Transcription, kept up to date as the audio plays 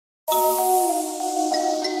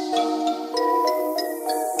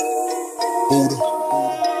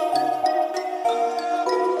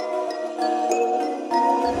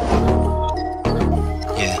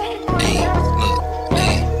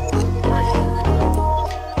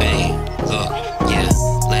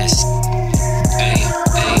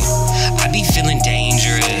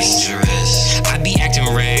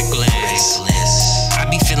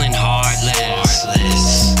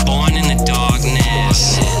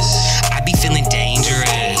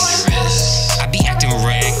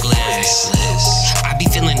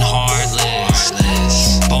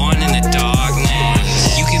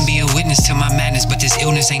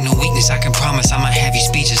Ain't no weakness, I can promise I'ma have you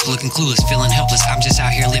speechless, looking clueless, feeling helpless. I'm just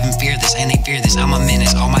out here living fearless, and they fear this. I'm a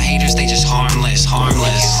menace, all my haters, they just harmless.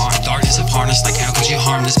 The darkness of harness, like how could you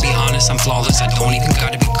harm this? Be honest, I'm flawless, I don't even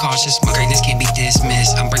gotta be cautious. My greatness can't be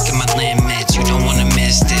dismissed, I'm breaking my limits. You don't wanna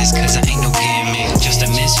miss this, cause I ain't no gimmick. Just a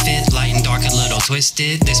misfit, light and dark, a little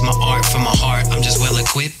twisted. This my art from my heart, I'm just well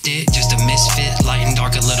equipped it. Just a misfit, light and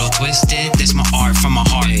dark, a little twisted. This my art from my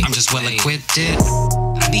heart, I'm just well equipped it.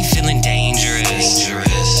 I be feeling